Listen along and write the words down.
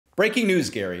Breaking news,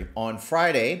 Gary. On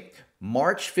Friday,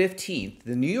 March 15th,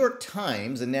 the New York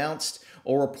Times announced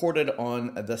or reported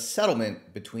on the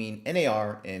settlement between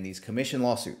NAR and these commission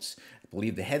lawsuits. I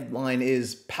believe the headline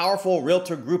is "Powerful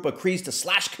Realtor Group Agrees to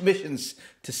Slash Commissions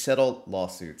to Settle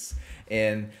Lawsuits."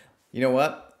 And you know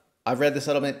what? I've read the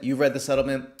settlement. You've read the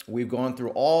settlement. We've gone through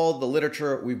all the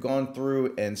literature. We've gone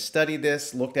through and studied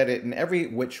this, looked at it in every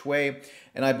which way.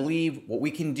 And I believe what we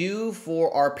can do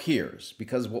for our peers,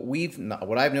 because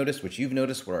what I've noticed, what you've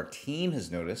noticed, what our team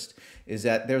has noticed, is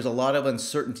that there's a lot of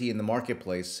uncertainty in the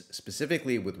marketplace,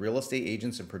 specifically with real estate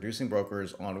agents and producing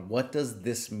brokers, on what does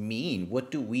this mean?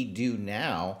 What do we do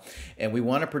now? And we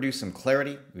want to produce some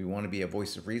clarity. We want to be a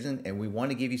voice of reason, and we want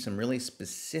to give you some really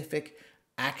specific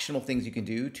actionable things you can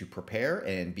do to prepare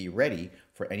and be ready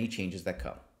for any changes that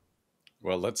come.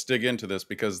 Well, let's dig into this,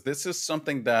 because this is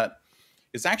something that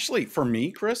is actually, for me,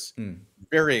 Chris,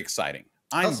 very exciting.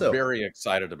 I'm very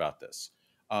excited about this.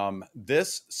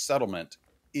 This settlement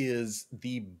is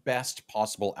the best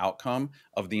possible outcome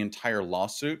of the entire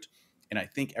lawsuit. And I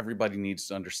think everybody needs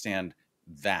to understand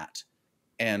that.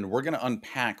 And we're going to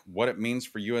unpack what it means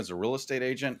for you as a real estate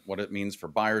agent, what it means for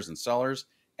buyers and sellers,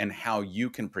 and how you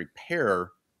can prepare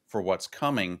for what's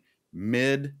coming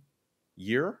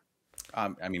mid-year.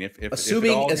 I mean, if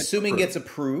assuming gets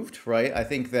approved, right? I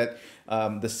think that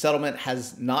the settlement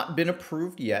has not been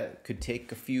approved yet. It could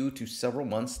take a few to several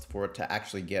months for it to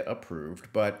actually get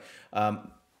approved. But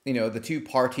you know, the two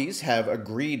parties have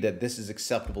agreed that this is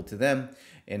acceptable to them.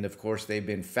 And of course, they've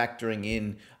been factoring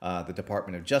in the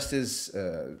Department of Justice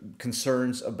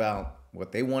concerns about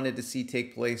what they wanted to see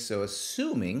take place. So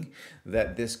assuming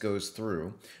that this goes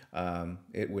through,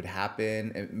 it would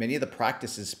happen. And many of the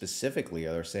practices specifically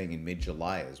are saying in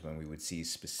mid-July is when we would see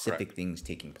specific things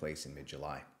taking place in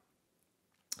mid-July.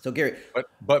 So Gary,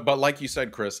 but like you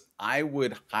said, Chris, I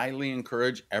would highly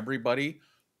encourage everybody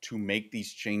to make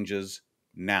these changes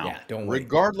now. Yeah, don't wait.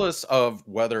 Regardless of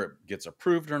whether it gets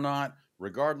approved or not,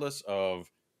 regardless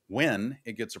of when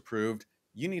it gets approved,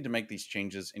 you need to make these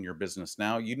changes in your business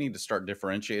now. You need to start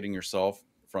differentiating yourself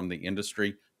from the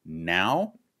industry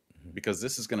now, because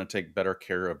this is going to take better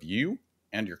care of you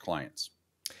and your clients.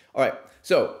 All right.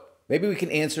 So maybe we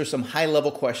can answer some high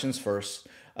level questions first.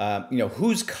 You know,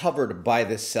 who's covered by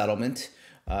this settlement?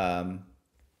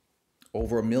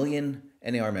 Over 1 million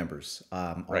NAR members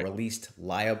are released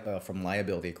from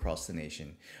liability across the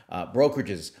nation.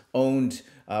 Brokerages owned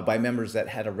by members that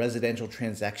had a residential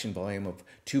transaction volume of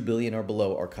 $2 billion or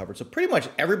below are covered. So pretty much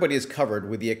everybody is covered,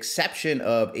 with the exception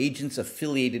of agents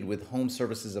affiliated with Home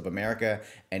Services of America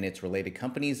and its related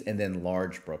companies, and then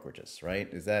large brokerages, right?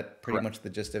 Is that pretty much the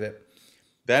gist of it?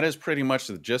 That is pretty much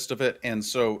the gist of it. And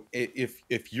so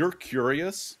if you're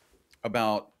curious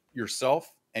about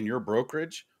yourself and your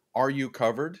brokerage, are you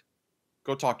covered?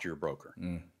 Go talk to your broker.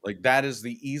 Like, that is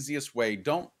the easiest way.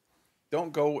 Don't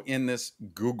go in this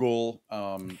Google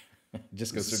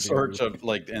just go search of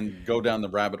and go down the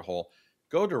rabbit hole.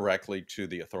 Go directly to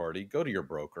the authority. Go to your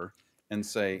broker and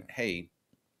say, "Hey,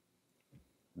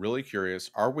 really curious.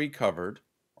 Are we covered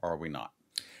or are we not?"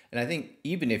 And I think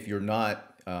even if you're not,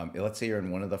 let's say you're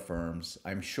in one of the firms,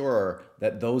 I'm sure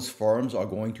that those firms are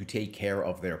going to take care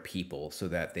of their people so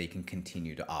that they can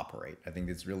continue to operate. I think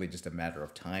it's really just a matter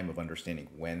of time of understanding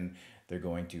when they're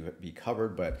going to be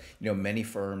covered. But you know, many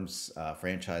firms,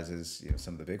 franchises, you know,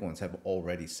 some of the big ones have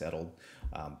already settled.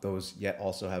 Those yet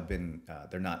also have been,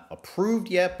 they're not approved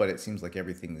yet, but it seems like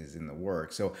everything is in the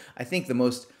works. So I think the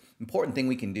most important thing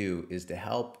we can do is to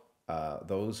help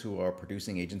those who are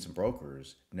producing agents and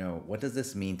brokers know, what does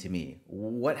this mean to me?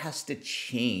 What has to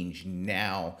change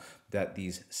now that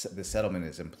the settlement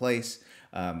is in place?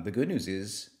 The good news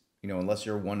is, you know, unless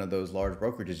you're one of those large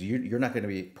brokerages, you're not going to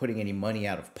be putting any money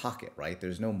out of pocket, right?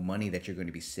 There's no money that you're going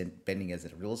to be spending as a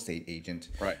real estate agent.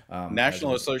 Right.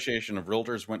 National Association of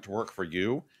Realtors went to work for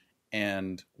you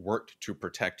and worked to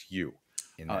protect you.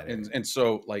 And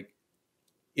so, like,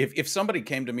 if somebody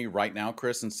came to me right now,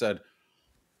 Chris, and said,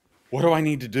 "What do I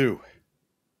need to do?"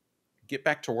 Get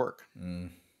back to work.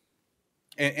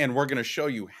 And we're going to show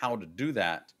you how to do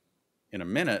that in a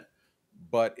minute.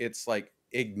 But it's like,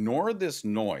 ignore this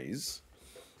noise.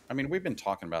 I mean, we've been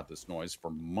talking about this noise for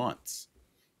months.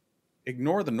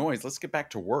 Ignore the noise. Let's get back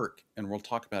to work, and we'll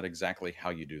talk about exactly how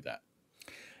you do that.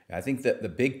 I think that the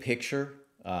big picture,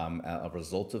 a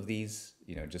result of these,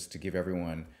 you know, just to give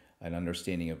everyone an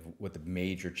understanding of what the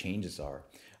major changes are,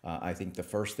 I think the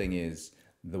first thing is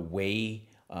the way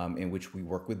in which we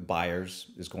work with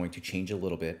buyers is going to change a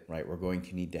little bit, right? We're going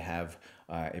to need to have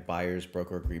a buyer's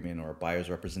broker agreement or a buyer's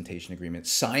representation agreement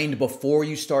signed before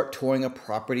you start touring a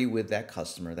property with that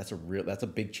customer. That's a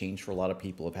big change for a lot of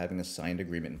people, of having a signed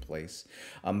agreement in place.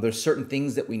 There's certain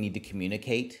things that we need to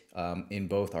communicate in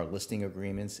both our listing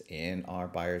agreements and our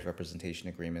buyer's representation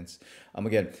agreements.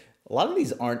 Again, a lot of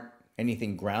these aren't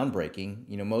anything groundbreaking.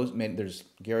 You know, there's,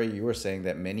 Gary, you were saying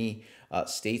that many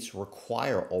states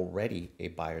require already a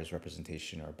buyer's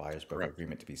representation or a buyer's broker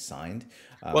agreement to be signed.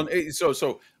 Well,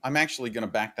 so I'm actually going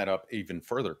to back that up even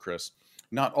further, Chris.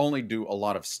 Not only do a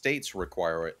lot of states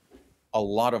require it, a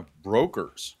lot of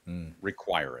brokers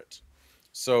require it.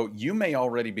 So you may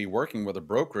already be working with a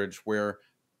brokerage where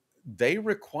they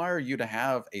require you to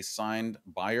have a signed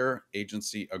buyer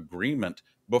agency agreement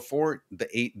before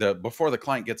the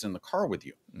client gets in the car with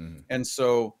you. And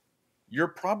so you're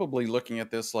probably looking at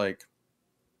this like,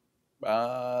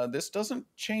 this doesn't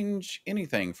change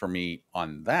anything for me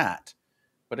on that,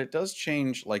 but it does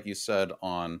change, like you said,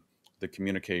 on the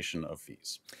communication of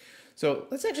fees. So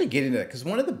let's actually get into that, because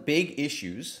one of the big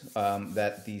issues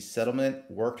that the settlement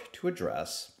worked to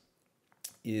address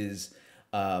is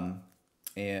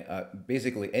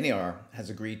basically NAR has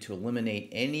agreed to eliminate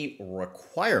any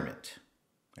requirement,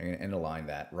 I'm going to underline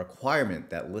that, requirement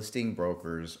that listing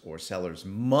brokers or sellers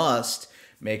must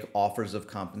make offers of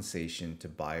compensation to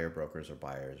buyer brokers or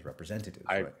buyers representatives.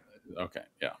 Right? Okay.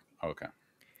 Yeah. Okay.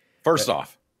 First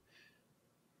off,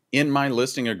 in my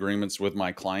listing agreements with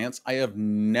my clients, I have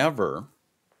never,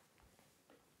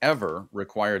 ever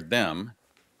required them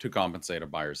to compensate a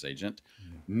buyer's agent,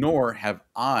 nor have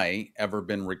I ever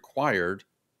been required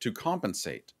to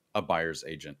compensate a buyer's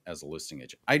agent as a listing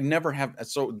agent. I never have.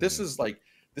 So this is like,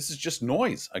 this is just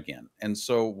noise again. And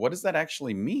so what does that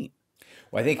actually mean?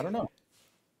 Well, I don't know.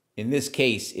 In this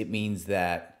case, it means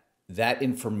that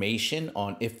information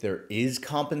on if there is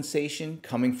compensation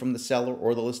coming from the seller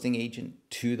or the listing agent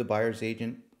to the buyer's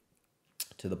agent,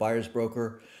 to the buyer's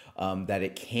broker, that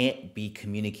it can't be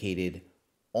communicated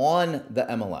on the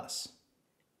MLS.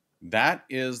 That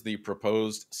is the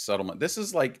proposed settlement. This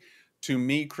is like, to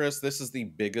me, Chris, this is the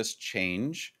biggest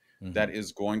change that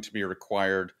is going to be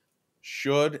required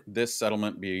should this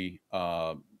settlement be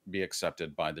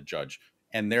accepted by the judge.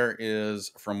 And there is,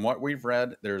 from what we've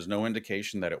read, there's no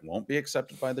indication that it won't be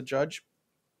accepted by the judge.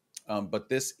 But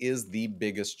this is the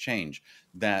biggest change,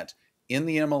 that in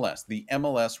the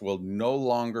MLS will no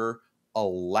longer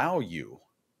allow you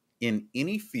in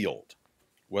any field,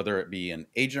 whether it be in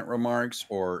agent remarks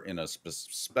or in a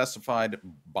specified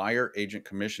buyer agent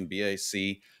commission,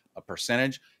 BAC, a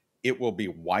percentage, it will be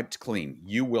wiped clean.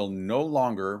 You will no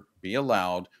longer be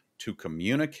allowed to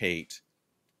communicate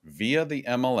via the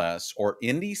MLS or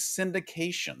any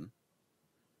syndication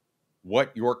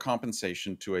what your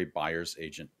compensation to a buyer's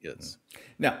agent is.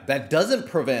 Now, that doesn't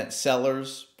prevent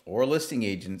sellers or listing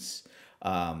agents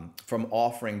from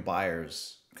offering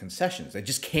buyers concessions. They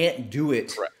just can't do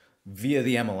it via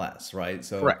the MLS, right?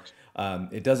 So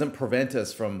it doesn't prevent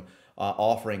us from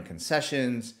offering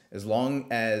concessions as long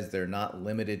as they're not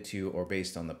limited to or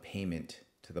based on the payment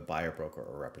to the buyer, broker,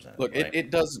 or representative. Look,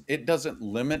 it doesn't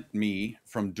limit me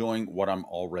from doing what I'm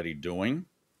already doing,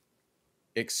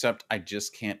 except I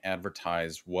just can't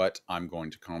advertise what I'm going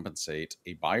to compensate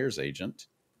a buyer's agent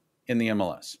in the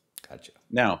MLS. Gotcha.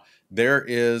 Now, there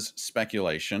is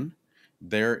speculation.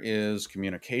 There is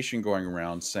communication going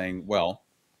around saying, well,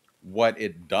 what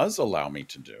it does allow me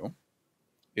to do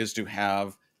is to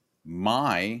have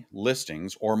my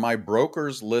listings or my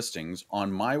broker's listings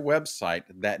on my website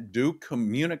that do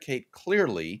communicate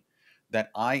clearly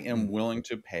that I am willing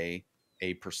to pay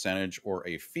a percentage or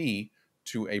a fee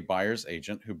to a buyer's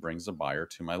agent who brings a buyer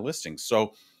to my listing.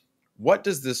 So what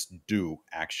does this do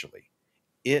actually?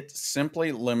 It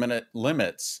simply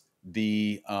limits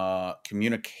the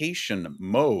communication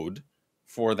mode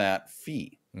for that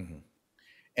fee.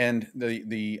 And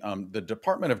the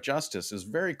Department of Justice is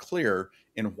very clear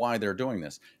in why they're doing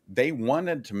this. They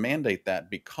wanted to mandate that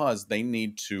because they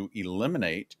need to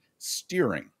eliminate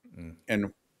steering.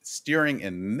 And steering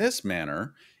in this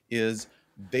manner is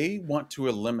they want to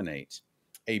eliminate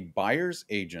a buyer's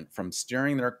agent from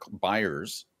steering their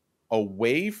buyers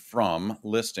away from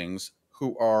listings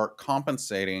who are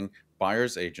compensating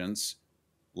buyer's agents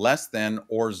less than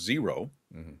or zero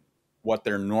what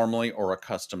they're normally or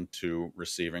accustomed to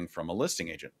receiving from a listing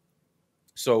agent.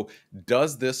 So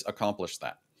does this accomplish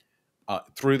that?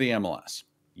 Through the MLS?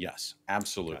 Yes,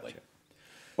 absolutely. Gotcha.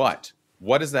 But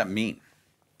what does that mean?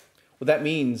 Well, that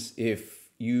means if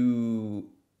you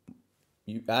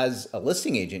as a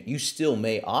listing agent, you still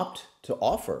may opt to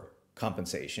offer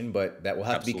compensation, but that will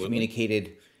have to be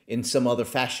communicated in some other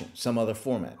fashion, some other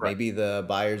format. Correct. Maybe the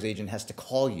buyer's agent has to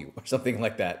call you or something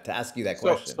like that to ask you that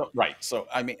question. Right. So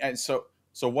I mean, and so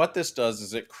what this does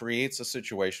is it creates a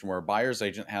situation where a buyer's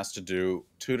agent has to do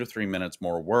 2 to 3 minutes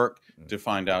more work to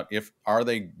find out if are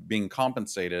they being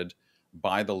compensated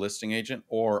by the listing agent,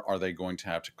 or are they going to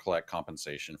have to collect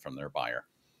compensation from their buyer.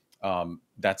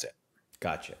 That's it.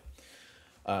 Gotcha.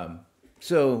 And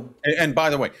by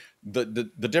the way,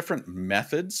 the different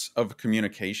methods of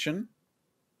communication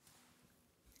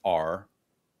are,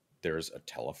 there's a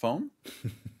telephone,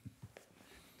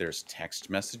 there's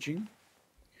text messaging,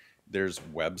 there's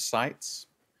websites,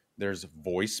 there's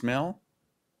voicemail.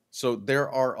 So there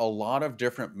are a lot of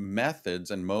different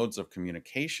methods and modes of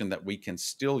communication that we can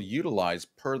still utilize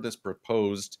per this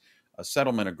proposed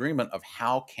settlement agreement of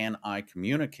how can I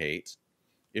communicate.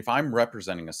 If I'm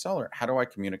representing a seller, how do I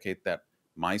communicate that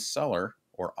my seller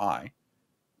or I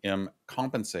am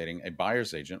compensating a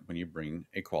buyer's agent when you bring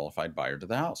a qualified buyer to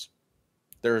the house?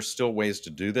 There are still ways to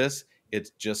do this.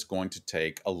 It's just going to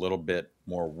take a little bit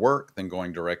more work than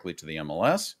going directly to the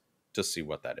MLS to see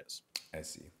what that is. I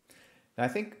see. And I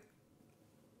think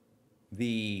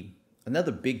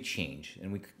another big change,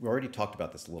 and we already talked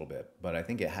about this a little bit, but I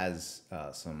think it has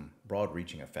some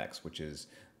broad-reaching effects, which is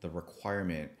the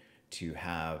requirement to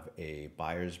have a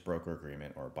buyer's broker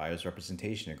agreement or a buyer's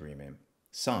representation agreement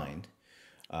signed.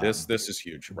 This is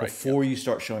huge, right? Before you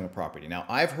start showing a property. Now,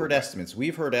 I've heard estimates.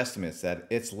 We've heard estimates that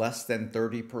it's less than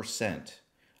 30%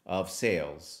 of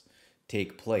sales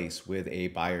take place with a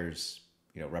buyer's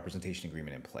representation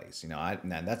agreement in place. And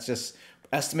that's just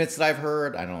estimates that I've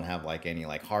heard. I don't have any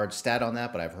hard stat on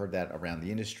that, but I've heard that around the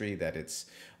industry that it's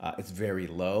very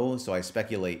low. So I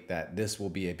speculate that this will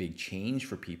be a big change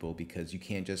for people, because you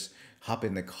can't just hop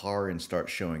in the car and start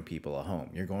showing people a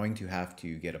home. You're going to have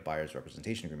to get a buyer's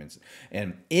representation agreement.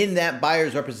 And in that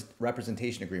buyer's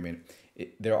representation agreement,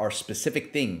 there are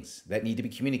specific things that need to be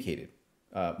communicated.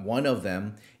 One of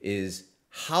them is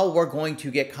how we're going to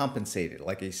get compensated,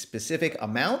 like a specific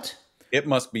amount. It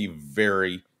must be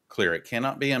very clear. It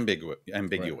cannot be ambiguous.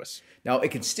 Right. Now,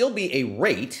 it can still be a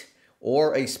rate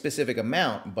or a specific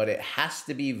amount, but it has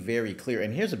to be very clear.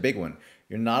 And here's a big one.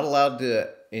 You're not allowed to,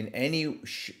 in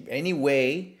any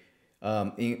way,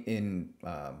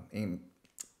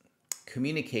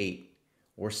 communicate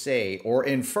or say or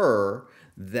infer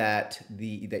that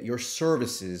your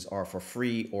services are for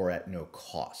free or at no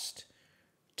cost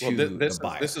to the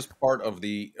buyer. This is part of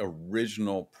the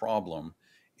original problem,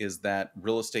 is that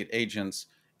real estate agents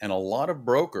and a lot of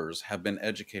brokers have been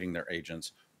educating their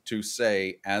agents to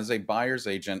say, as a buyer's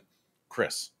agent,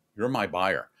 Chris, you're my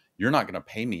buyer. You're not going to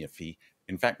pay me a fee.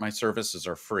 In fact, my services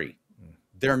are free.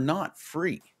 They're not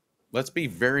free. Let's be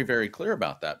very, very clear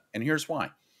about that. And here's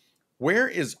why. Where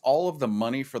is all of the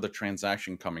money for the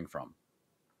transaction coming from?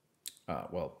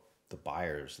 Well, the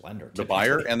buyer's lender. The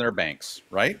buyer and their banks,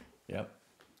 right? Yep.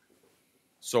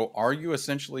 So are you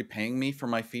essentially paying me for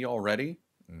my fee already?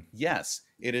 Yes,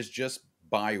 it is just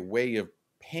by way of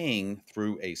paying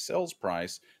through a sales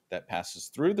price that passes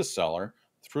through the seller,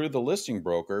 through the listing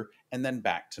broker, and then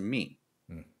back to me.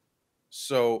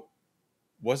 So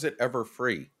was it ever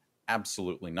free?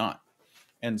 Absolutely not.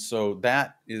 And so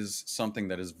that is something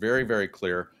that is very, very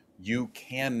clear. You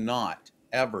cannot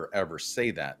ever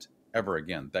say that ever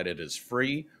again, that it is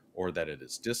free or that it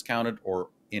is discounted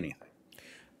or anything.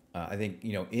 I think,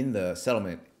 in the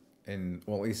settlement, and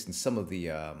well, at least in some of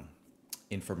the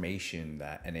information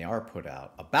that NAR put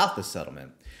out about the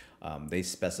settlement, they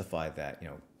specify that,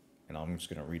 and I'm just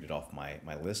going to read it off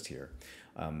my list here.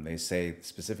 They say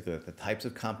specifically that the types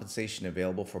of compensation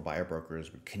available for buyer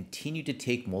brokers would continue to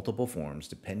take multiple forms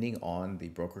depending on the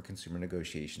broker-consumer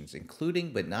negotiations,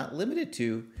 including but not limited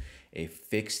to a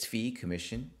fixed fee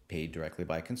commission paid directly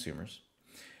by consumers,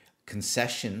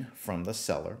 concession from the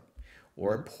seller,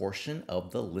 or a portion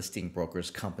of the listing broker's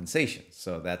compensation.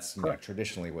 So that's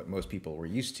traditionally what most people were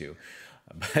used to.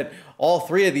 But all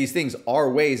three of these things are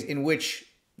ways in which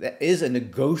that is a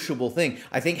negotiable thing.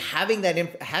 I think having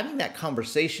that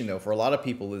conversation, though, for a lot of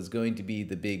people is going to be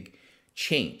the big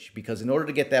change, because in order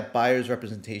to get that buyer's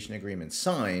representation agreement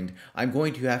signed, I'm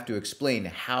going to have to explain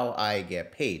how I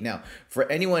get paid. Now,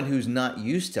 for anyone who's not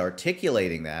used to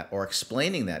articulating that or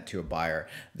explaining that to a buyer,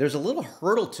 there's a little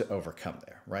hurdle to overcome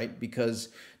there, right? Because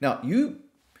now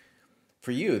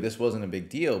for you, this wasn't a big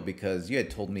deal, because you had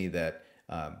told me that,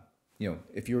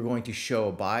 if you were going to show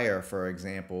a buyer, for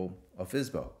example, a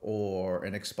FSBO or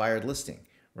an expired listing,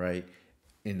 right?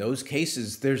 In those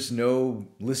cases, there's no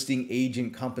listing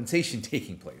agent compensation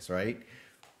taking place, right?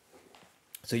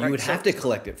 So you would have to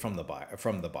collect it from the buyer.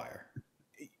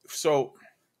 So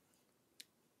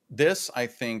This, I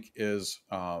think, is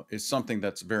something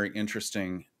that's very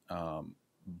interesting,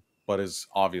 but is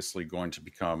obviously going to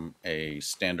become a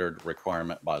standard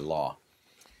requirement by law.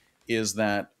 Is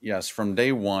that, yes, from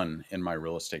day one in my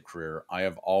real estate career, I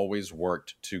have always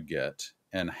worked to get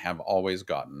and have always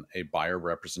gotten a buyer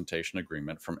representation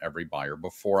agreement from every buyer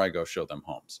before I go show them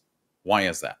homes. Why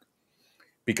is that?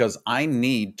 Because I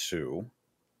need to,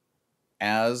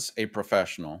 as a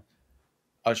professional,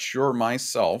 assure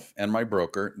myself and my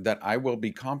broker that I will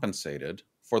be compensated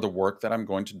for the work that I'm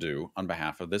going to do on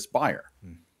behalf of this buyer.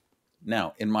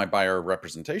 Now, in my buyer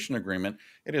representation agreement,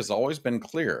 it has always been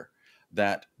clear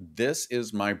that this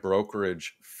is my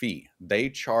brokerage fee. They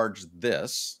charge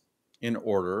this in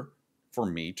order for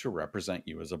me to represent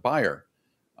you as a buyer.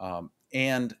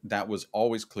 And that was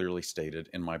always clearly stated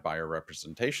in my buyer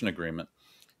representation agreement.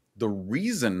 The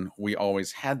reason we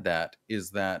always had that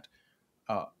is that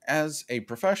as a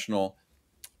professional,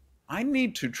 I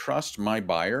need to trust my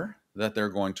buyer that they're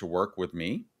going to work with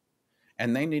me,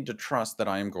 and they need to trust that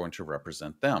I am going to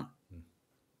represent them.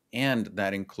 And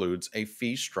that includes a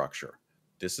fee structure.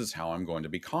 This is how I'm going to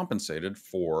be compensated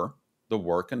for the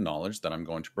work and knowledge that I'm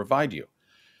going to provide you.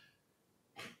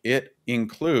 It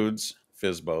includes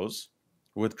FSBOs,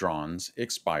 withdrawns,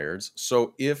 expireds.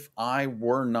 So if I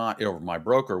were not, or my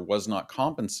broker was not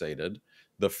compensated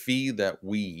the fee that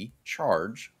we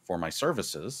charge for my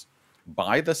services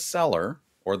by the seller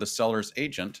or the seller's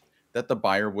agent, that the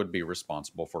buyer would be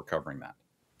responsible for covering that.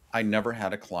 I never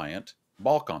had a client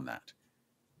balk on that.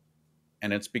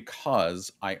 And it's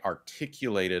because I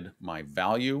articulated my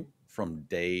value from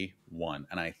day one.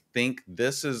 And I think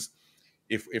this is,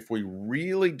 if we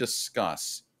really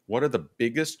discuss what are the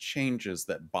biggest changes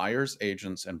that buyers,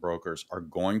 agents, and brokers are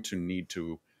going to need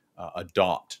to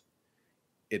adopt,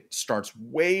 it starts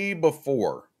way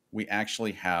before we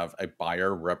actually have a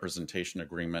buyer representation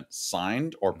agreement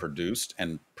signed or produced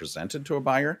and presented to a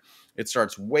buyer. It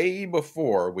starts way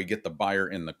before we get the buyer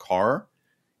in the car.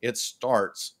 It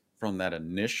starts from that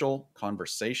initial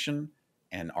conversation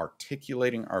and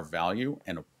articulating our value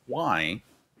and why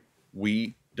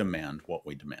we demand what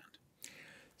we demand.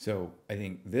 So I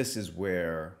think this is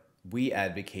where we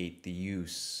advocate the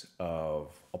use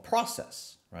of a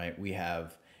process, right? We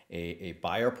have a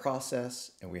buyer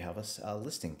process and we have a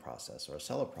listing process or a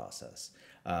seller process.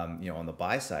 On the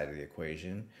buy side of the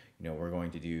equation, we're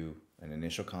going to do an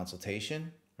initial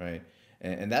consultation, right?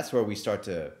 And that's where we start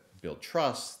to build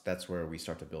trust. That's where we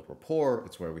start to build rapport.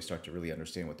 It's where we start to really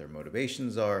understand what their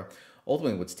motivations are.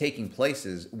 Ultimately, what's taking place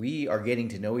is we are getting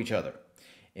to know each other.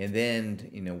 And then,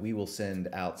 we will send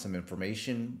out some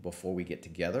information before we get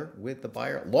together with the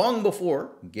buyer, long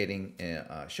before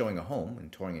showing a home and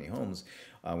touring any homes.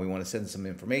 We want to send some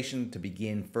information to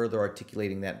begin further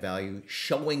articulating that value,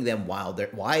 showing them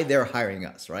why they're hiring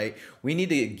us, right? We need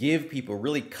to give people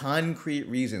really concrete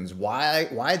reasons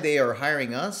why they are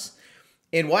hiring us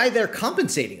and why they're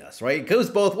compensating us, right? It goes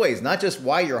both ways, not just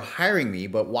why you're hiring me,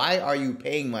 but why are you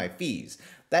paying my fees?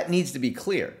 That needs to be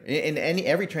clear in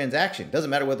every transaction. Doesn't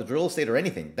matter whether it's real estate or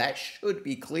anything. That should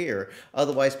be clear.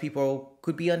 Otherwise, people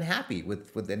could be unhappy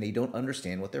with and they don't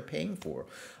understand what they're paying for.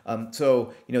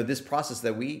 So this process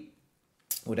that we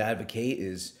would advocate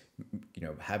is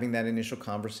having that initial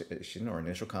conversation or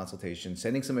initial consultation,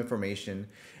 sending some information,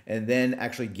 and then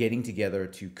actually getting together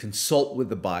to consult with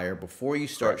the buyer before you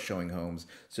start showing homes,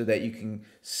 so that you can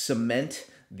cement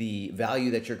the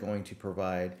value that you're going to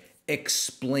provide,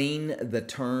 explain the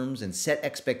terms and set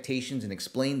expectations and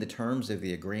explain the terms of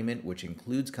the agreement, which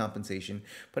includes compensation.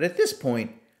 But at this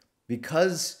point,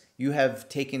 because you have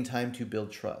taken time to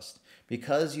build trust,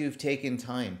 because you've taken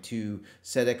time to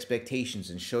set expectations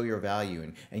and show your value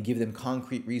and give them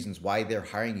concrete reasons why they're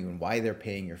hiring you and why they're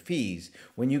paying your fees,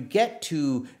 when you get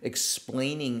to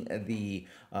explaining the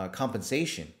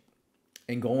compensation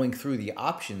and going through the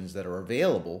options that are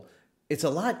available, it's a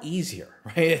lot easier,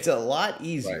 right? It's a lot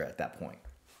easier at that point.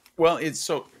 Well,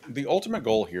 so the ultimate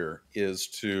goal here is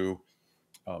to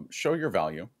show your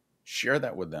value, share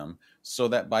that with them, so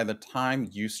that by the time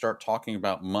you start talking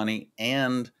about money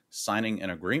and signing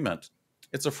an agreement,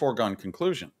 it's a foregone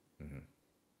conclusion. Mm-hmm.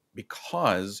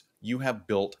 Because you have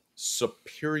built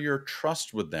superior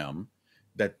trust with them,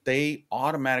 that they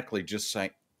automatically just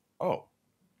say, oh,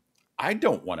 I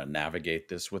don't want to navigate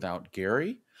this without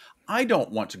Garry. I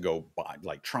don't want to go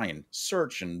try and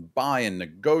search and buy and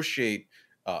negotiate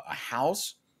a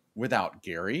house without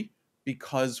Garry,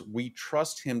 because we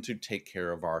trust him to take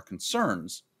care of our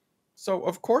concerns. So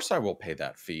of course I will pay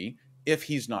that fee if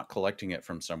he's not collecting it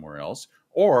from somewhere else,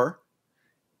 or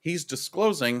he's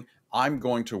disclosing I'm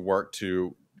going to work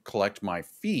to collect my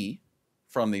fee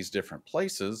from these different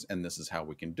places, and this is how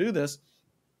we can do this.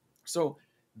 So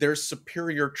there's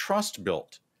superior trust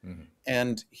built. Mhm.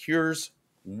 And here's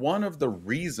one of the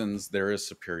reasons there is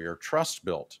superior trust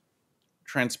built: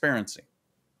 transparency.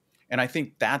 And I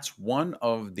think that's one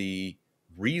of the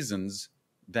reasons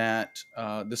that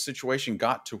the situation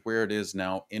got to where it is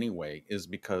now anyway, is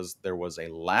because there was a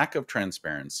lack of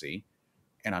transparency,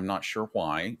 and I'm not sure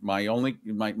why. My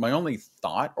only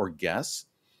thought or guess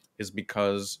is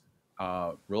because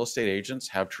real estate agents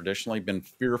have traditionally been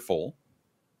fearful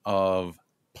of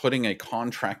putting a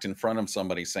contract in front of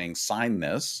somebody saying, sign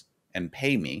this and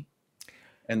pay me.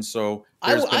 And so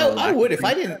there's been a I lack of would, if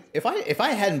I didn't, transparency. if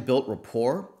I hadn't built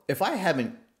rapport, if I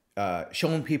haven't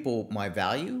shown people my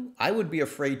value, I would be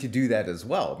afraid to do that as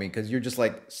well. I mean, because you're just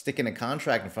like sticking a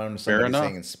contract in front of Fair somebody enough.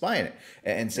 saying and spying it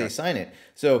and say Yeah. sign it.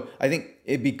 So I think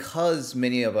because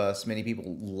many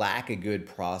people lack a good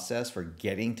process for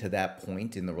getting to that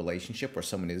point in the relationship where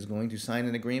someone is going to sign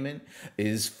an agreement,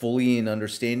 is fully in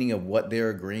understanding of what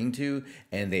they're agreeing to,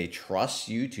 and they trust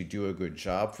you to do a good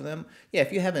job for them. Yeah,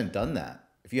 if you haven't done that,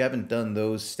 if you haven't done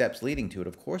those steps leading to it,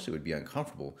 of course it would be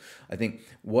uncomfortable. I think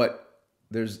what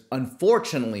there's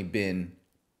unfortunately been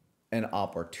an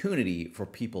opportunity for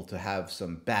people to have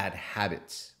some bad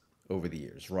habits over the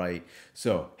years, right?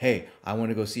 So, hey, I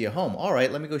want to go see a home. All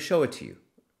right, let me go show it to you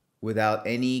without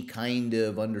any kind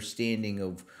of understanding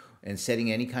of and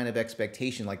setting any kind of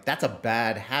expectation. Like, that's a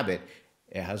bad habit.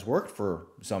 It has worked for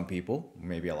some people,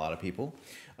 maybe a lot of people,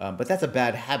 but that's a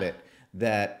bad habit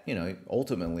that,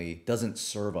 ultimately doesn't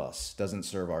serve us, doesn't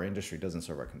serve our industry, doesn't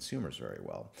serve our consumers very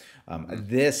well. Hmm.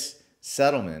 This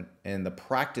settlement and the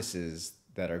practices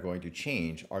that are going to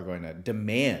change are going to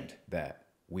demand that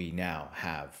we now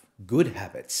have good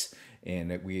habits,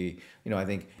 and that we, I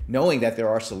think knowing that there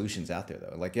are solutions out there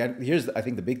though. Like, here's, I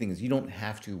think the big thing is you don't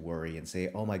have to worry and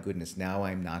say, oh my goodness, now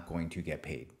I'm not going to get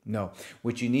paid. No,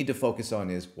 what you need to focus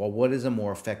on is, well, what is a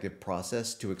more effective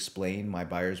process to explain my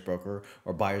buyer's broker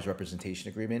or buyer's representation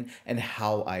agreement and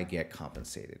how I get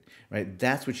compensated, right?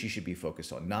 That's what you should be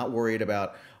focused on. Not worried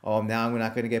about, oh, now I'm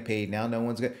not going to get paid. Now no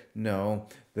one's going to. No,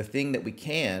 the thing that we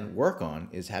can work on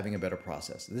is having a better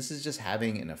process. This is just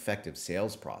having an effective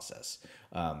sales process.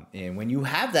 And when you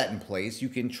have that in place, you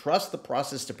can trust the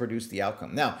process to produce the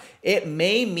outcome. Now, it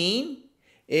may mean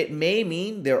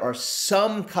there are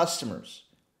some customers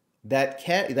that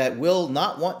will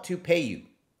not want to pay you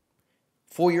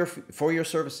for your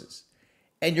services.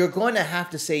 And you're going to have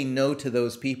to say no to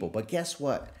those people. But guess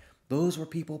what? Those were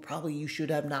people probably you should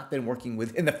have not been working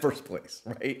with in the first place,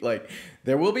 right? Like,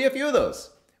 there will be a few of those,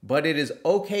 but it is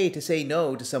okay to say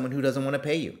no to someone who doesn't want to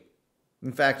pay you.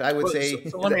 In fact, I would Well, so, say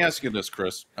so let me that, ask you this,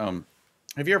 Chris.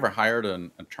 Have you ever hired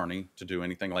an attorney to do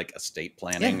anything like estate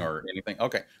planning yeah. or anything?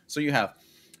 Okay, so you have.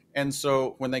 And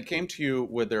so when they came to you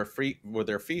with their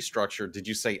fee structure, did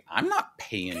you say, "I'm not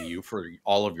paying you for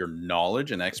all of your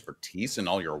knowledge and expertise and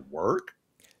all your work"?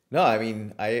 No, I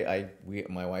mean,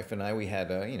 my wife and I, we had,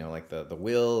 like the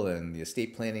will and the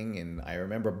estate planning. And I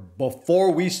remember before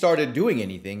we started doing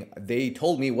anything, they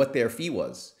told me what their fee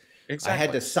was. I had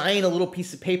Exactly. to sign a little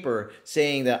piece of paper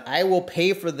saying that I will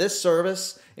pay for this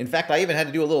service. In fact, I even had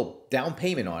to do a little down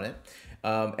payment on it.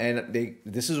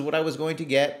 This is what I was going to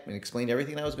get, and explained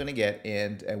everything I was going to get.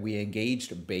 And we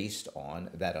engaged based on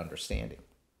that understanding.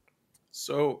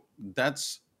 So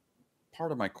that's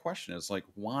part of my question is like,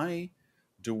 why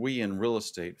do we in real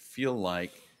estate feel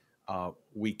like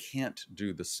we can't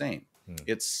do the same? Hmm.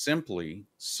 It's simply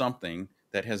something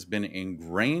that has been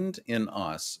ingrained in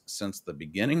us since the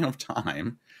beginning of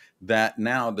time, that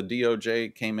now the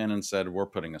DOJ came in and said, we're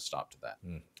putting a stop to that.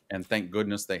 Hmm. And thank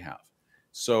goodness they have.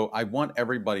 So I want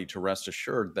everybody to rest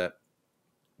assured that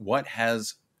what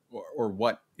has or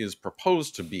what is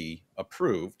proposed to be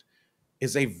approved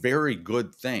is a very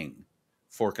good thing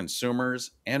for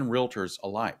consumers and realtors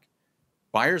alike.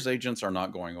 Buyer's agents are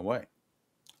not going away.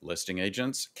 Listing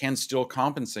agents can still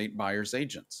compensate buyer's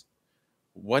agents.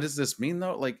 What does this mean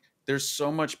though? Like, there's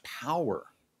so much power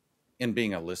in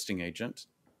being a listing agent,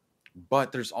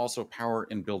 but there's also power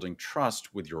in building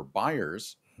trust with your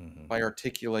buyers Hmm. by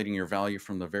articulating your value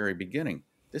from the very beginning.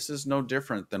 This is no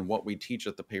different than what we teach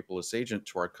at the Paperless Agent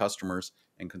to our customers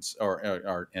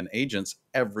and agents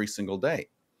every single day,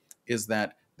 is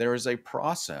that there is a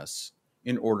process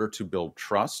in order to build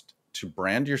trust, to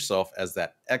brand yourself as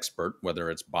that expert,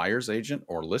 whether it's buyer's agent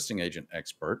or listing agent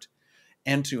expert,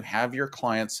 and to have your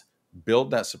clients build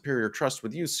that superior trust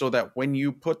with you so that when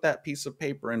you put that piece of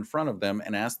paper in front of them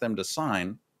and ask them to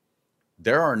sign,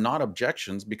 there are not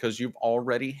objections because you've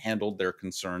already handled their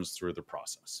concerns through the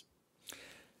process.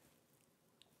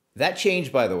 That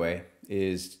change, by the way,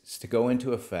 is to go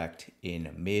into effect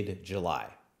in mid-July.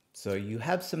 So you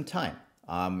have some time.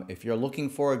 If you're looking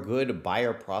for a good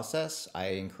buyer process, I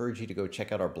encourage you to go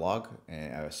check out our blog,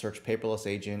 search Paperless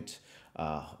Agent,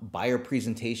 buyer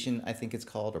presentation, I think it's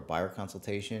called, or buyer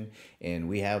consultation. And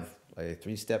we have a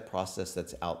 3-step process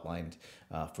that's outlined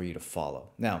for you to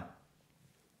follow. Now,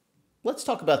 let's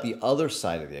talk about the other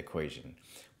side of the equation.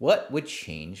 What would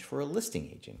change for a listing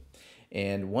agent?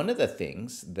 And one of the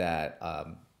things that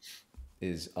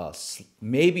is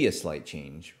maybe a slight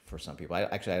change for some people. I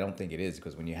don't think it is,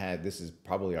 because when you had, this is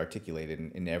probably articulated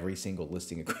in every single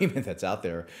listing agreement that's out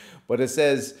there, but it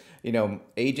says,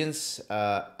 agents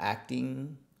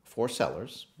acting for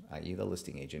sellers, i.e. the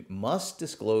listing agent, must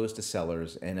disclose to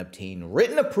sellers and obtain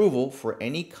written approval for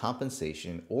any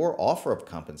compensation or offer of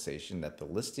compensation that the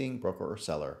listing broker or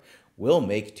seller will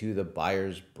make to the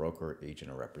buyer's broker,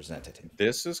 agent, or representative.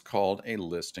 This is called a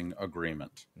listing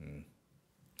agreement.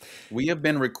 We have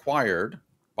been required,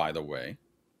 by the way,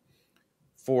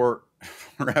 for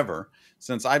forever,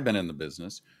 since I've been in the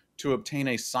business, to obtain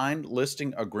a signed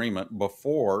listing agreement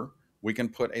before we can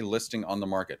put a listing on the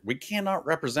market. We cannot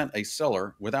represent a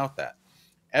seller without that.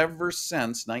 Ever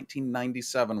since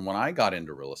 1997, when I got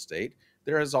into real estate,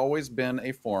 there has always been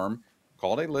a form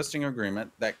called a listing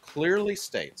agreement that clearly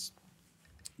states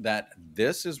that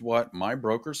this is what my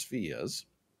broker's fee is.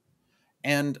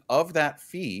 And of that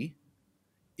fee,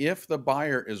 if the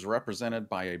buyer is represented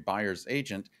by a buyer's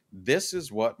agent, this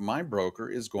is what my broker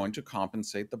is going to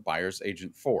compensate the buyer's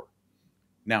agent for.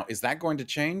 Now, is that going to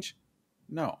change?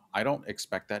 No, I don't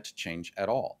expect that to change at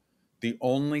all. The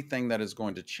only thing that is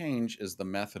going to change is the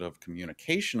method of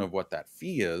communication of what that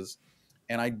fee is.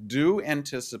 And I do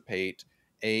anticipate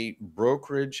a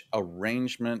brokerage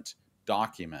arrangement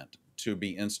document to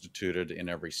be instituted in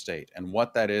every state. And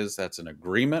what that is, that's an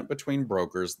agreement between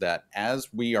brokers that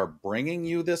as we are bringing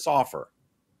you this offer,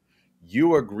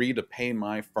 you agree to pay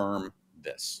my firm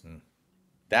this.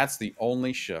 That's the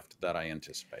only shift that I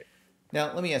anticipate.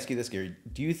 Now, let me ask you this, Gary.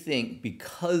 Do you think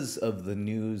because of the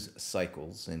news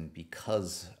cycles and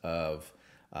because of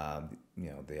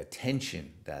the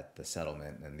attention that the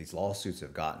settlement and these lawsuits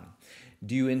have gotten,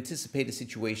 do you anticipate a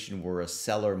situation where a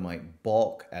seller might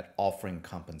balk at offering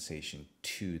compensation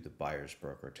to the buyer's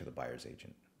broker, to the buyer's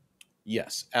agent?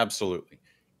 Yes, absolutely.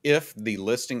 If the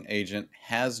listing agent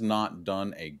has not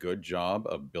done a good job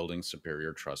of building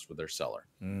superior trust with their seller.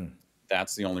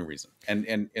 That's the only reason.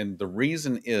 And the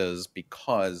reason is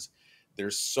because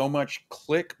there's so much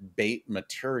clickbait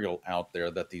material out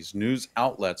there that these news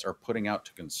outlets are putting out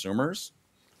to consumers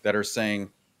that are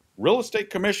saying, real estate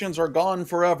commissions are gone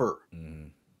forever.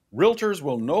 Realtors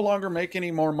will no longer make any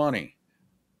more money.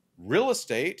 Real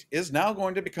estate is now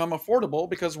going to become affordable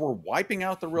because we're wiping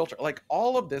out the realtor. Like,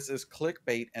 all of this is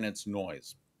clickbait and it's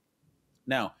noise.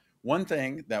 Now, one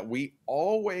thing that we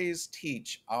always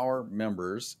teach our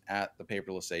members at the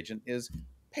Paperless Agent is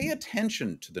pay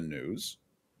attention to the news,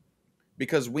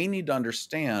 because we need to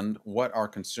understand what our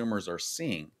consumers are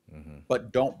seeing,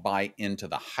 but don't buy into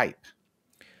the hype.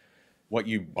 What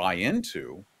you buy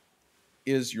into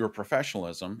is your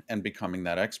professionalism and becoming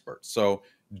that expert. So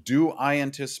do I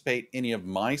anticipate any of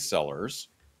my sellers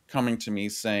coming to me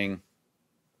saying,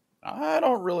 I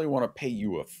don't really want to pay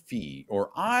you a fee, or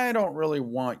I don't really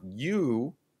want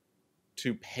you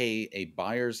to pay a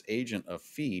buyer's agent a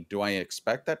fee? Do I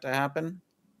expect that to happen?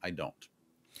 I don't.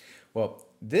 Well,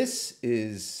 this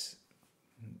is,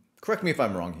 correct me if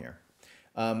I'm wrong here,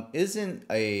 isn't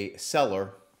a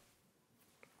seller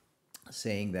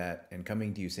saying that and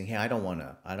coming to you saying, hey, I don't want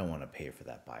to pay for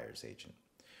that buyer's agent?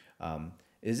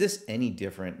 Is this any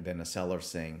different than a seller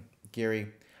saying, Gary,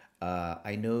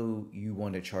 I know you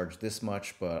want to charge this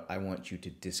much, but I want you to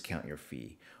discount your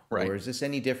fee? Right. Or is this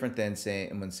any different than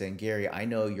saying, Gary, I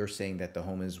know you're saying that the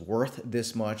home is worth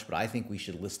this much, but I think we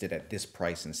should list it at this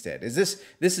price instead? This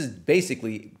is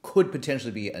basically, could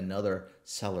potentially be another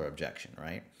seller objection,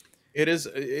 right? It is.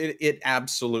 It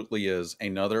absolutely is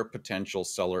another potential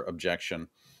seller objection.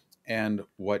 And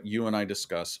what you and I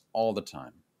discuss all the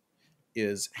time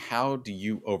is, how do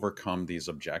you overcome these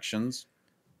objections?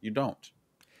 You don't.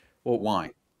 Well,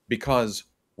 why? Because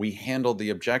we handle the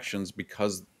objections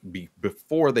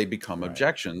before they become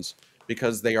objections,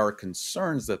 because they are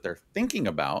concerns that they're thinking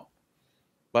about.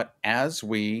 But as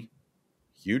we,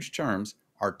 huge terms,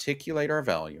 articulate our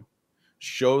value,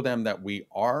 show them that we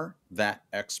are that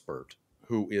expert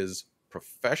who is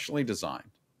professionally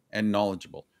designed and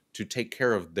knowledgeable to take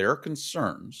care of their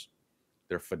concerns,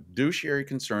 their fiduciary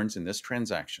concerns in this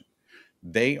transaction,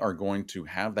 they are going to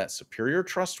have that superior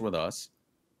trust with us,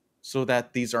 so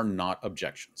that these are not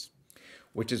objections.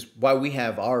 Which is why we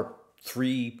have our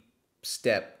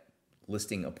 3-step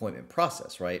listing appointment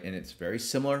process, right? And it's very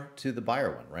similar to the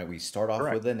buyer one, right? We start off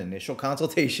Correct. with an initial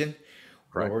consultation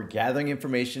where Correct. we're gathering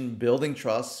information, building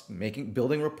trust,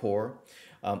 building rapport,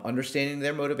 understanding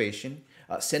their motivation,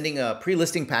 sending a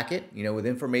pre-listing packet, with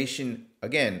information,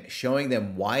 again, showing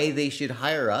them why they should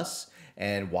hire us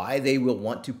and why they will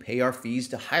want to pay our fees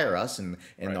to hire us, and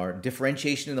Right. our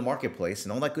differentiation in the marketplace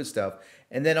and all that good stuff.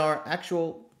 And then our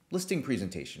actual listing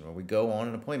presentation where we go on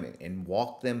an appointment and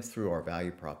walk them through our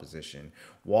value proposition,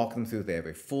 walk them through, they have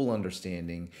a full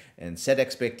understanding, and set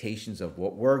expectations of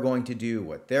what we're going to do,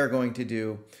 what they're going to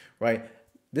do, right?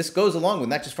 This goes along with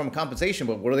not just from compensation,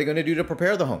 but what are they going to do to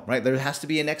prepare the home, right? There has to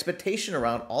be an expectation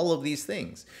around all of these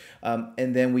things.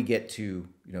 And then we get to,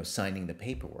 signing the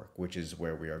paperwork, which is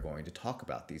where we are going to talk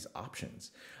about these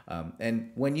options.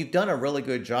 And when you've done a really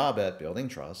good job at building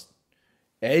trust,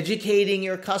 educating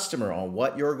your customer on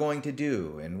what you're going to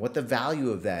do and what the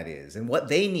value of that is and what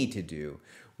they need to do,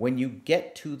 when you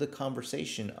get to the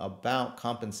conversation about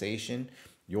compensation,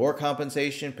 your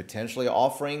compensation, potentially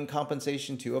offering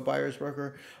compensation to a buyer's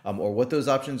broker, or what those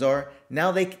options are,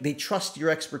 now they trust your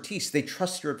expertise. They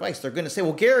trust your advice. They're going to say,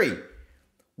 well, Gary,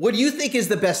 what do you think is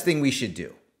the best thing we should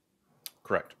do?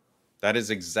 Correct. That is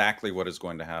exactly what is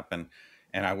going to happen.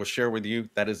 And I will share with you,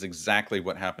 that is exactly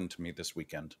what happened to me this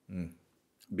weekend.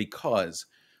 Because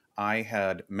I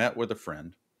had met with a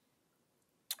friend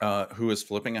who is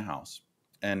flipping a house,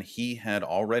 and he had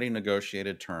already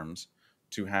negotiated terms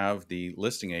to have the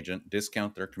listing agent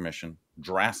discount their commission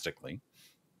drastically.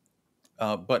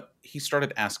 But he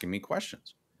started asking me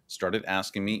questions, started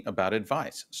asking me about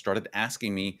advice, started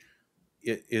asking me,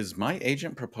 is my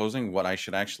agent proposing what I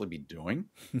should actually be doing?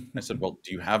 I said, well,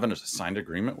 do you have an signed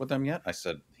agreement with them yet?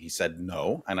 He said,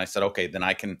 no. And I said, okay, then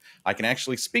I can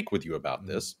actually speak with you about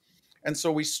this. And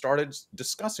so we started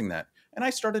discussing that. And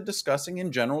I started discussing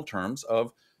in general terms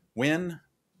of, when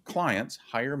clients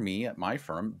hire me at my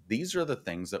firm, these are the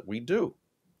things that we do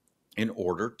in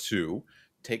order to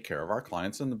take care of our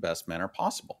clients in the best manner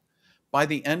possible. By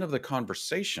the end of the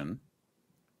conversation,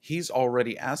 he's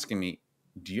already asking me,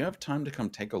 do you have time to come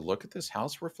take a look at this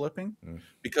house we're flipping?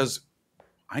 Because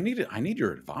I need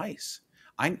your advice.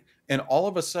 And all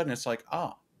of a sudden it's like,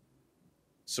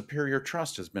 superior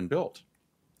trust has been built.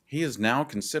 He is now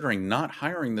considering not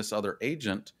hiring this other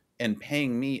agent and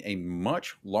paying me a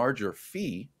much larger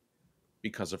fee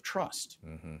because of trust.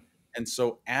 And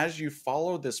so as you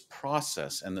follow this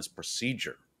process and this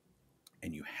procedure,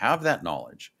 and you have that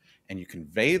knowledge, and you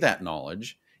convey that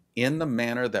knowledge in the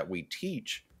manner that we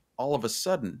teach, all of a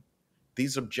sudden,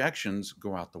 these objections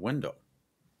go out the window,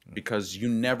 because you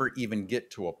never even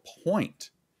get to a point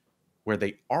where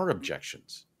they are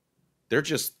objections. They're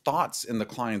just thoughts in the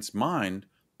client's mind.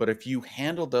 But if you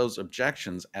handle those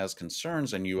objections as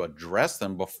concerns and you address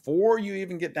them before you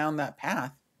even get down that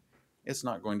path, it's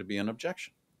not going to be an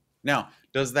objection. Now,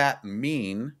 does that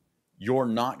mean you're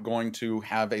not going to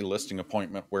have a listing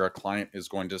appointment where a client is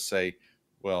going to say,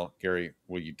 well, Gary,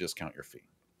 will you discount your fee?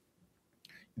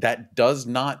 That does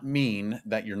not mean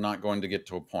that you're not going to get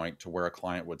to a point to where a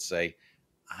client would say,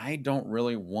 I don't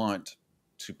really want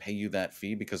to pay you that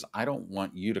fee because I don't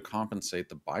want you to compensate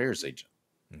the buyer's agent.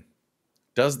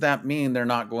 Does that mean they're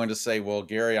not going to say, well,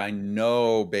 Gary, I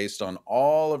know based on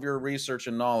all of your research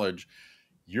and knowledge,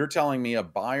 you're telling me a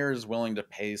buyer is willing to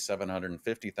pay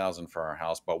 $750,000 for our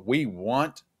house, but we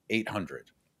want $800,000.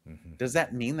 Does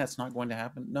that mean that's not going to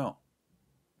happen? No.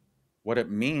 What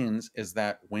it means is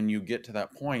that when you get to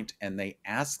that point and they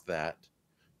ask that,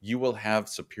 you will have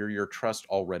superior trust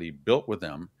already built with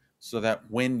them, so that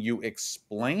when you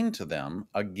explain to them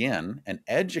again and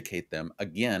educate them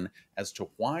again as to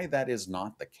why that is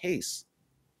not the case,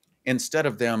 instead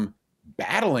of them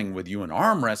battling with you and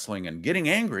arm wrestling and getting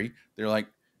angry, they're like,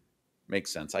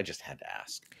 makes sense. I just had to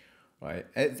ask. Right.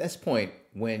 At this point,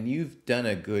 when you've done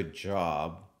a good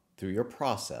job through your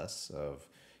process of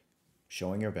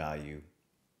showing your value,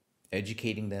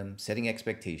 educating them, setting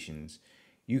expectations,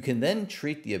 you can then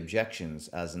treat the objections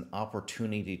as an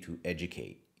opportunity to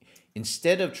educate.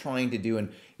 Instead of trying to do,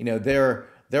 and there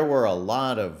were a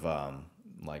lot of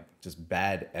like just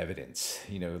bad evidence,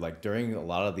 like during a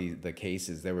lot of the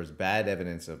cases, there was bad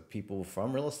evidence of people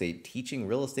from real estate teaching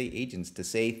real estate agents to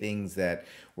say things that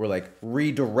were like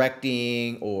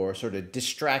redirecting or sort of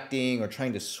distracting or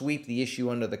trying to sweep the issue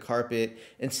under the carpet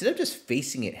instead of just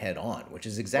facing it head on, which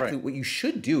is exactly what you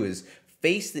should do, is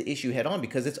face the issue head on,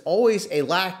 because it's always a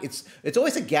lack, it's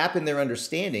always a gap in their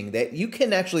understanding that you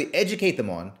can actually educate them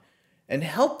on and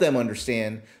help them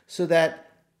understand, so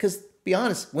that, because be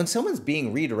honest, when someone's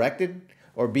being redirected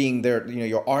or being there,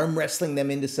 you're arm wrestling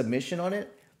them into submission on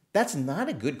it, That's not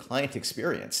a good client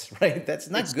experience, right? That's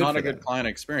not It's good not for a good them. client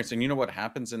experience. And you know what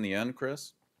happens in the end,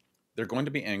 Chris? They're going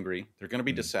to be angry. They're going to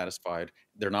be Mm, dissatisfied.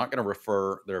 They're not going to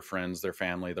refer their friends, their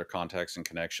family, their contacts and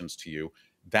connections to you.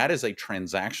 That is a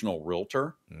transactional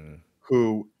realtor mm,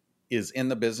 who is in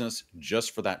the business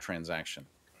just for that transaction.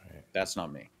 right. That's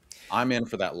not me. I'm in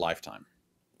for that lifetime.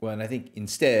 Well, and I think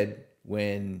instead,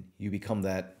 when you become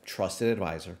that trusted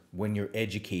advisor, when you're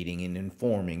educating and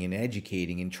informing and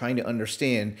educating and trying to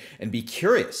understand and be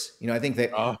curious, I think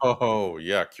that Oh,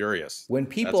 yeah, curious. when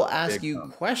That's people a ask big you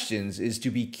term. questions is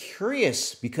to be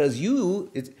curious because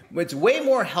it's way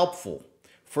more helpful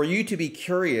for you to be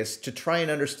curious to try and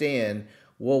understand,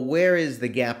 well, where is the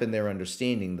gap in their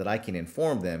understanding that I can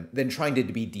inform them, than trying to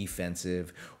be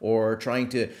defensive or trying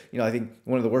to, I think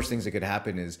one of the worst things that could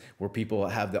happen is where people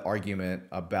have the argument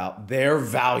about their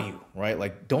value, right?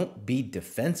 Like, don't be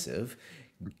defensive.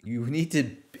 You need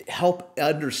to help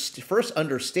first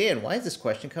understand, why is this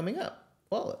question coming up?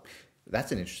 Well,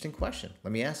 that's an interesting question.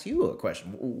 Let me ask you a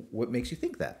question. What makes you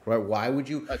think that? Right? Why would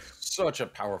you? That's such a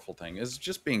powerful thing is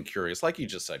just being curious. Like you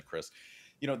just said, Chris,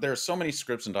 there are so many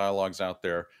scripts and dialogues out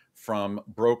there from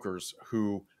brokers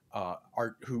who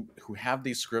who have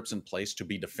these scripts in place to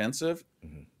be defensive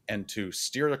Mhm. and to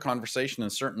steer the conversation in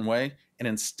a certain way. And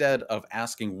instead of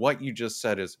asking what you just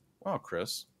said is, well,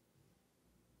 Chris,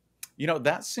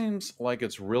 that seems like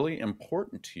it's really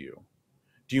important to you.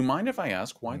 Do you mind if I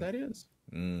ask why Mm, that is?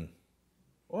 mm,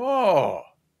 Oh,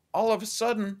 all of a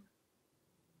sudden,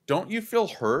 don't you feel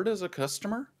heard as a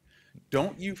customer?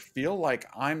 Don't you feel like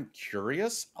I'm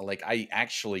curious? Like I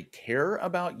actually care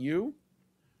about you?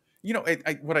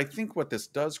 What I think what this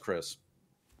does, Chris,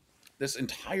 this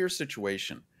entire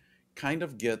situation kind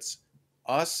of gets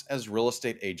us as real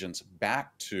estate agents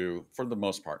back to, for the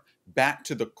most part, back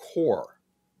to the core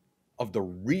of the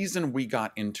reason we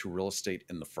got into real estate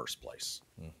in the first place.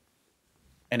 mm.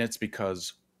 And it's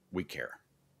because we care.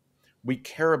 We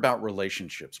care about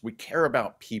relationships. We care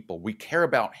about people. We care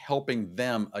about helping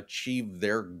them achieve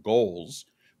their goals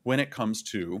when it comes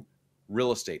to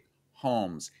real estate,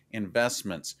 homes,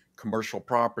 investments, commercial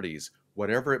properties,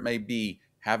 whatever it may be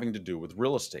having to do with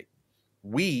real estate.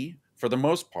 We, for the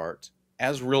most part,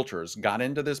 as realtors, got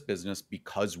into this business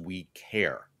because we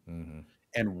care. Mhm.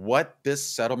 And what this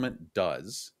settlement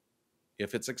does,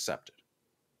 if it's accepted,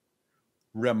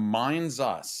 reminds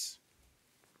us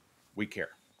we care.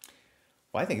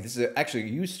 Well, I think this is actually,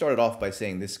 you started off by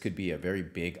saying this could be a very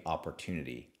big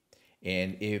opportunity.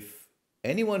 And if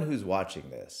anyone who's watching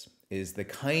this is the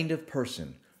kind of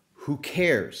person who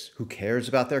cares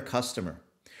about their customer,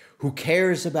 who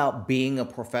cares about being a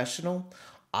professional,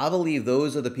 I believe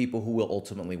those are the people who will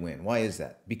ultimately win. Why is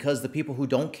that? Because the people who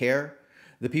don't care,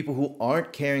 the people who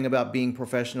aren't caring about being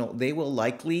professional, they will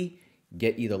likely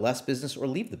get either less business or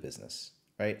leave the business,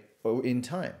 right? In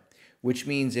time. Which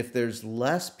means if there's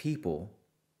less people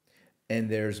and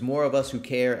there's more of us who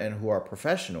care and who are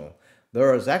professional,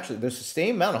 there's the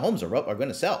same amount of homes are going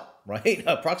to sell, right?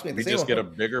 Approximately the We same just get a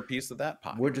amount. bigger piece of that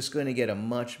pie. We're just going to get a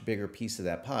much bigger piece of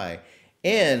that pie.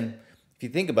 And if you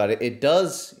think about it, it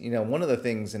does, one of the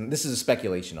things, and this is a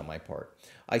speculation on my part,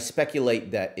 I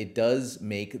speculate that it does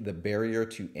make the barrier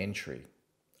to entry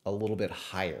a little bit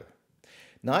higher.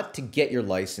 Not to get your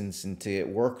license and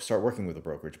to start working with a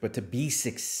brokerage, but to be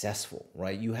successful,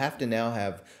 right? You have to now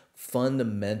have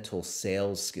fundamental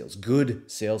sales skills, good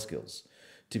sales skills,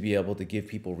 to be able to give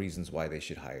people reasons why they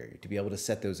should hire you, to be able to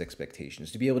set those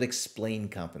expectations, to be able to explain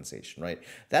compensation, right?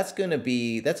 That's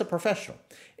a professional.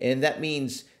 And that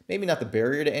means maybe not the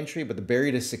barrier to entry, but the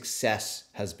barrier to success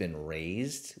has been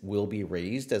raised, will be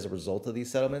raised as a result of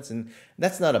these settlements. And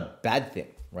that's not a bad thing,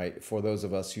 right? For those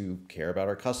of us who care about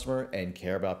our customer and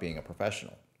care about being a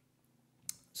professional.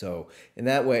 So in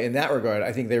that way, in that regard,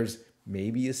 I think there's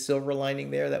maybe a silver lining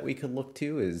there that we could look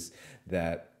to, is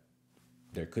that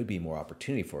there could be more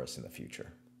opportunity for us in the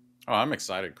future. Oh, I'm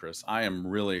excited, Chris. I am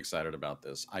really excited about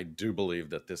this. I do believe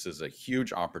that this is a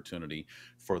huge opportunity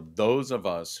for those of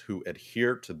us who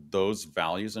adhere to those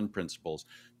values and principles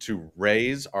to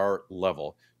raise our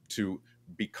level, to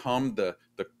become the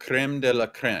creme de la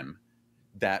creme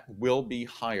that will be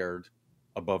hired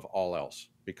above all else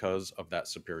because of that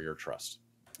superior trust.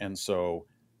 And so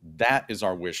that is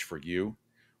our wish for you.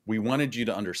 We wanted you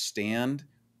to understand,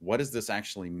 what does this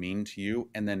actually mean to you?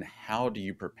 And then how do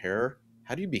you prepare?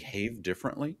 How do you behave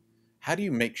differently? How do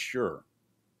you make sure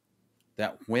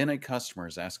that when a customer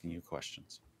is asking you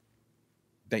questions,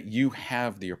 that you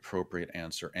have the appropriate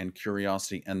answer and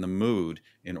curiosity and the mood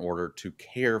in order to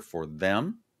care for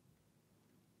them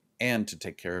and to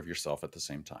take care of yourself at the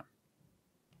same time?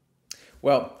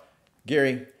 Well,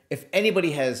 Gary, if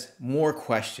anybody has more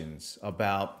questions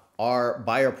about our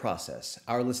buyer process,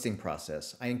 our listing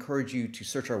process, I encourage you to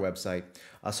search our website,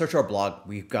 search our blog.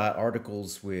 We've got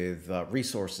articles with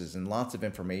resources and lots of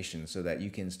information so that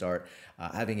you can start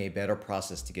having a better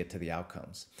process to get to the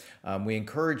outcomes. We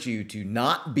encourage you to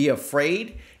not be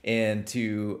afraid and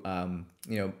to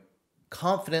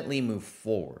confidently move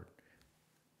forward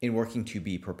in working to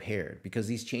be prepared, because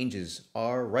these changes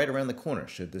are right around the corner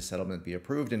should the settlement be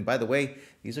approved. And by the way,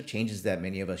 these are changes that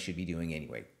many of us should be doing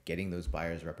anyway, getting those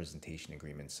buyer's representation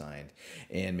agreements signed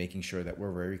and making sure that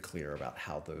we're very clear about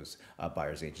how those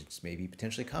buyer's agents may be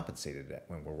potentially compensated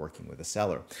when we're working with a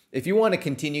seller. If you want to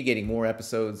continue getting more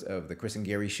episodes of the Chris and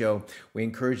Garry Show, we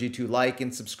encourage you to like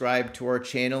and subscribe to our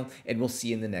channel, and we'll see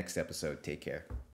you in the next episode. Take care.